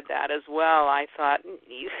I read that as well, I thought,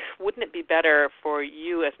 wouldn't it be better for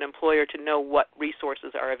you as an employer to know what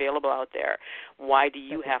resources are available out there? Why do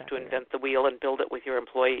you have to invent the wheel and build it with your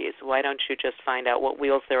employees? Why don't you just find out what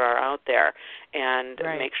wheels there are out there and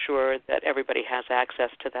make sure that everybody has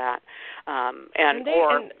access to that?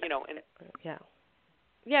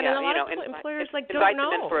 Yeah, and a lot of employers don't know. Invite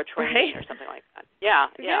them in for a training or something like that. Yeah,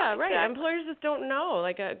 right. Exactly. Employers just don't know.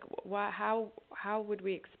 Like, how would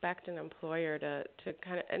we expect an employer to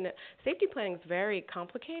kind of? And safety planning is very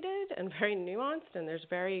complicated and very nuanced, and there's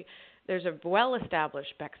a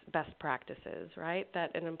well-established best practices, right?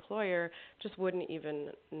 That an employer just wouldn't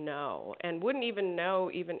even know, and wouldn't even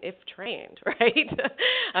know even if trained, right?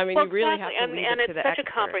 I mean, you really have to leave it to the expert. And it's such a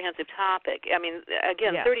comprehensive topic. I mean,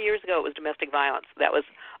 again, 30 years ago it was domestic violence. That was,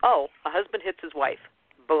 a husband hits his wife.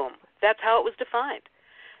 Boom. That's how it was defined.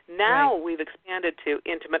 Now we've expanded to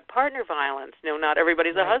intimate partner violence. Not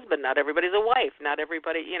everybody's a husband, not everybody's a wife, not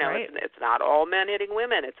everybody, it's not all men hitting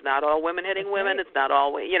women, it's not all women hitting women, it's not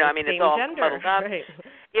all, it's all muddled up.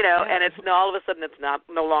 And it's all of a sudden it's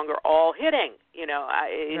no longer all hitting.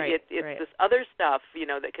 It's this other stuff,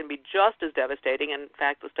 that can be just as devastating. In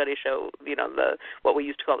fact, the studies show, what we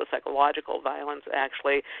used to call the psychological violence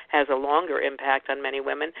actually has a longer impact on many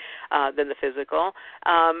women than the physical.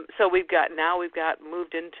 So we've got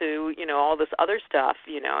moved into, all this other stuff,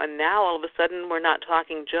 and now all of a sudden we're not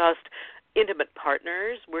talking just intimate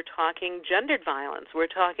partners, we're talking gendered violence, we're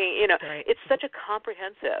talking, it's such a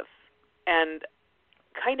comprehensive and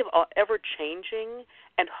kind of ever-changing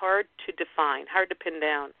and hard to define, hard to pin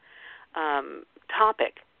down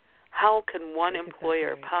topic. How can one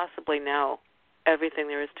employer possibly know everything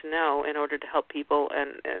there is to know in order to help people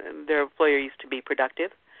and their employer used to be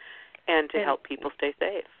productive and to help people stay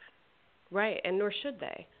safe? Right, and nor should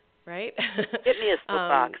they, right? Get me a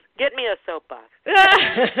soapbox. Get me a soapbox.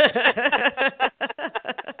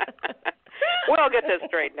 We'll get this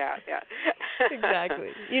straightened out,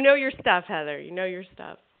 Exactly. You know your stuff, Heather. You know your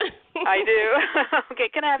stuff. I do. Okay,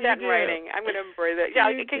 can I have that in writing? I'm going to embrace it. Yeah,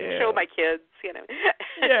 I can show my kids,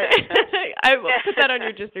 I will put that on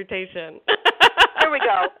your dissertation. There we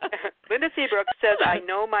go. Linda Seabrook says, I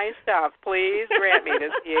know my stuff. Please grant me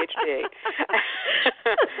this PhD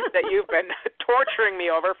that you've been torturing me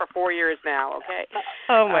over for 4 years now, okay?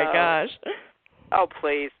 Oh, my gosh. Oh,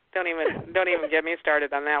 please. Don't even get me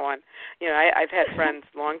started on that one. I've had friends,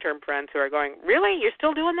 long-term friends, who are going, really? You're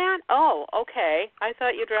still doing that? Oh, okay. I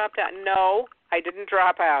thought you dropped out. No, I didn't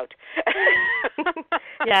drop out.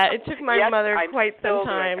 Yeah, it took my mother quite some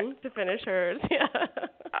time to finish hers. Yeah.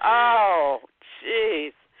 Oh,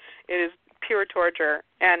 jeez. It is pure torture,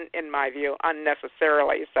 and, in my view,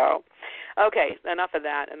 unnecessarily so. Okay, enough of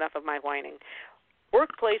that. Enough of my whining.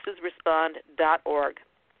 Workplacesrespond.org.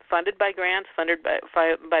 Funded by grants, funded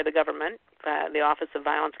by the government, the Office of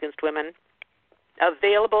Violence Against Women.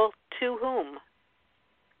 Available to whom?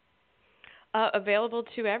 Available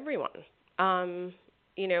to everyone.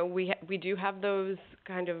 we do have those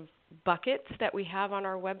kind of buckets that we have on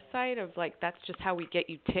our website of like that's just how we get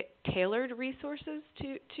you tailored resources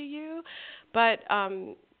to you, but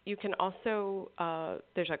you can also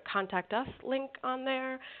there's a contact us link on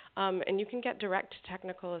there, and you can get direct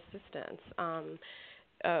technical assistance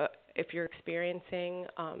if you're experiencing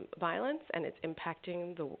violence and it's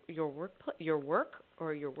impacting your work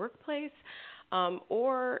or your workplace.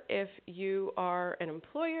 Or if you are an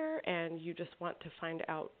employer and you just want to find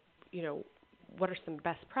out, what are some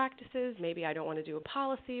best practices? Maybe I don't want to do a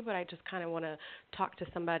policy, but I just kind of want to talk to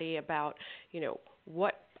somebody about,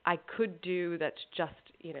 what I could do that's just,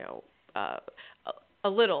 a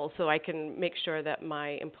little, so I can make sure that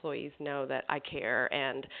my employees know that I care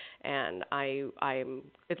and I'm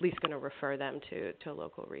at least going to refer them to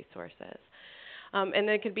local resources. And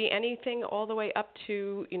it could be anything all the way up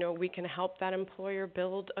to, we can help that employer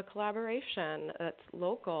build a collaboration that's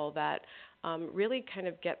local that really kind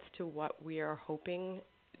of gets to what we are hoping.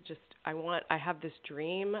 I have this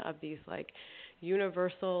dream of these like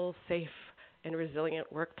universal, safe, and resilient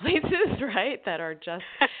workplaces, right? That are just,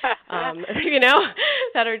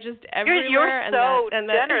 that are just everywhere. You're so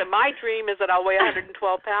generous. My dream is that I'll weigh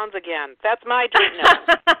 112 pounds again. That's my dream. No.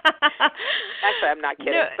 Actually, I'm not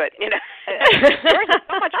kidding, but yours is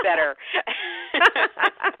so much better.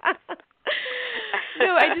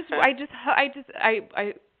 No,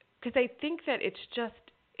 because I think that it's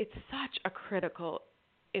such a critical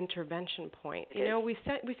intervention point. We've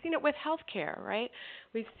seen it with healthcare, right?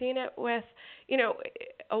 We've seen it with,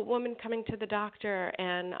 a woman coming to the doctor,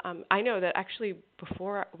 and I know that actually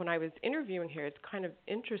before when I was interviewing here, it's kind of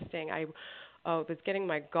interesting. I was getting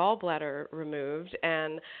my gallbladder removed,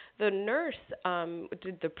 and the nurse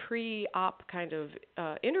did the pre-op kind of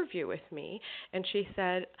interview with me, and she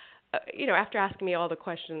said, after asking me all the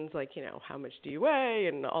questions like, how much do you weigh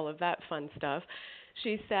and all of that fun stuff,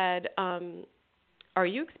 she said, are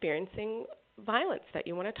you experiencing violence that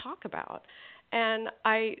you want to talk about? And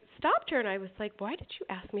I stopped her and I was like, why did you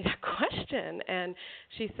ask me that question? And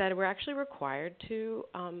she said, we're actually required to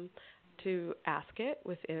ask it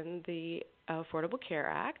within the Affordable Care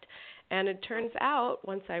Act. And it turns out,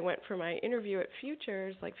 once I went for my interview at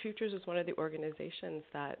Futures, Futures is one of the organizations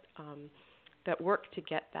that work to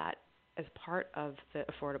get that as part of the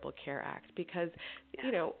Affordable Care Act, because,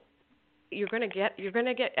 you're going to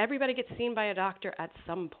get everybody gets seen by a doctor at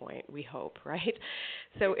some point, we hope, right?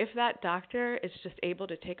 So if that doctor is just able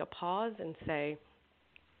to take a pause and say,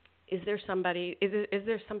 is there somebody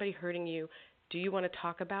hurting you? Do you want to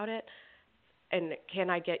talk about it? And can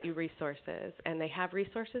I get you resources? And they have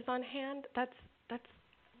resources on hand. That's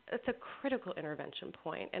a critical intervention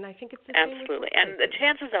point. And I think it's the same. Absolutely. And the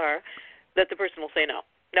chances are that the person will say no.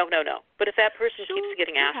 No. But if that person keeps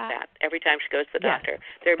getting asked that every time she goes to the doctor,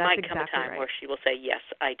 there might come a time where she will say, yes,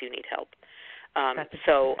 I do need help.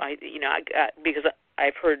 So because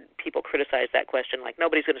I've heard people criticize that question, like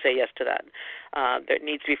nobody's going to say yes to that. That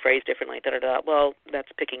needs to be phrased differently. Well,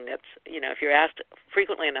 that's picking nits. If you're asked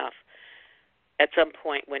frequently enough, at some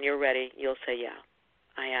point when you're ready, you'll say, yeah,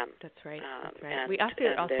 I am. That's right. We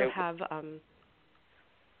also have.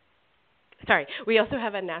 We also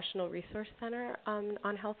have a National Resource Center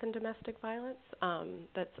on health and domestic violence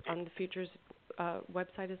that's on the Futures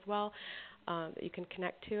website as well. You can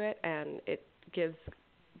connect to it, and it gives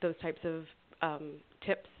those types of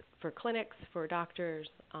tips for clinics, for doctors,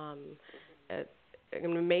 an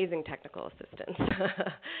amazing technical assistance.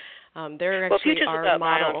 Futures Without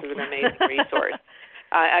Violence is an amazing resource.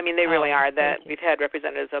 They really are. We've had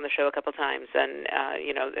representatives on the show a couple of times, and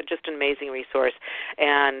just an amazing resource.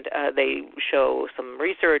 And they show some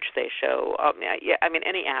research. They show,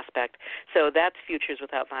 any aspect. So that's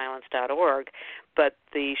futureswithoutviolence.org. But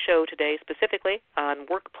the show today specifically on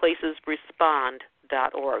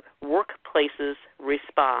workplacesrespond.org.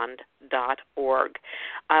 Workplacesrespond.org.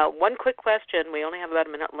 One quick question. We only have about a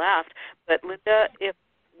minute left. But Linda, if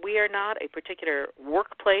we are not a particular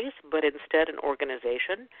workplace, but instead an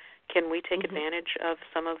organization, can we take advantage of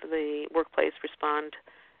some of the Workplace Respond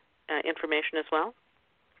information as well?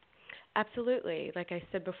 Absolutely. Like I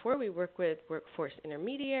said before, we work with workforce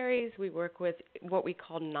intermediaries. We work with what we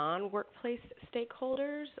call non-workplace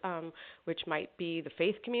stakeholders, which might be the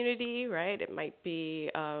faith community, right? It might be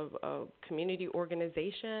a community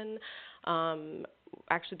organization.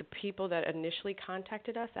 Actually, the people that initially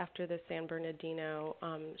contacted us after the San Bernardino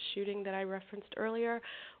shooting that I referenced earlier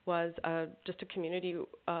was just a community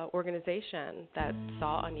organization that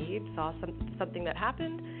saw a need, saw something that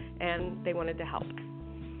happened, and they wanted to help.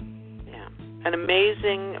 Yeah, an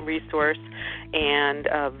amazing resource and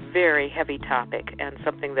a very heavy topic, and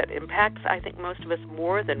something that impacts, I think, most of us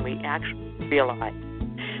more than we actually realize.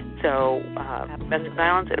 So domestic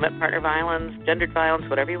violence, intimate partner violence, gendered violence,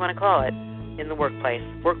 whatever you want to call it, in the workplace.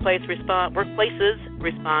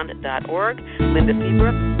 Workplacesrespond.org. Linda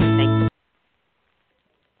Seabrook.